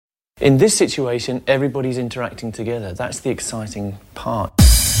In this situation, everybody's interacting together. That's the exciting part.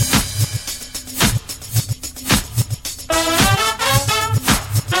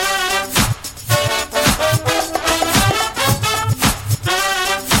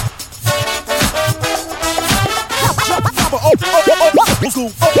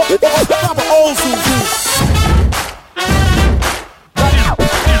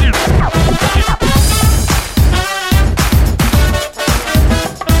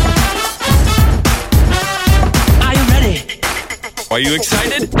 Are you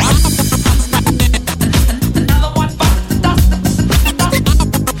excited?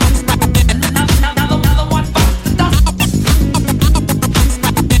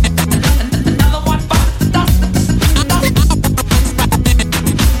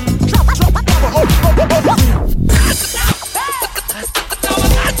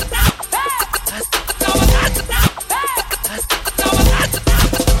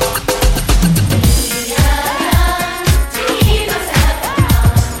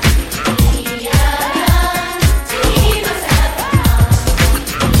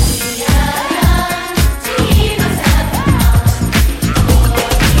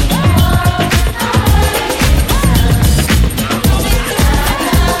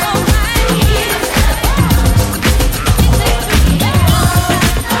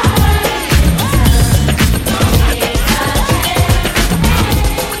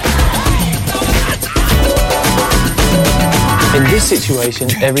 In this situation,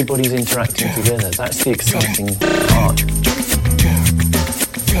 everybody's interacting together. That's the exciting part.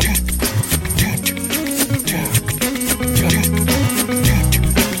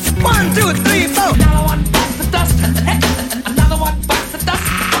 1, 2, 3, 4. Another one bites the dust. Another one bites the dust.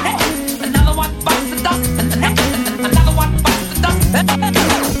 Another one bites the dust. Another one bites the dust.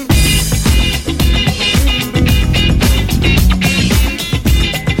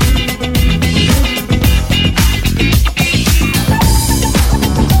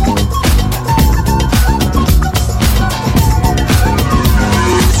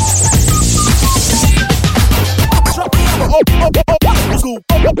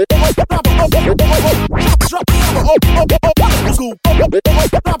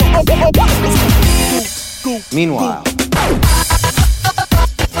 Meanwhile,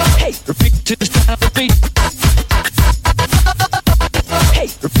 Hey, repeat to the sound of the beat. Hey,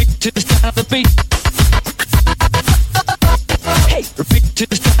 repeat to the sound of the beat.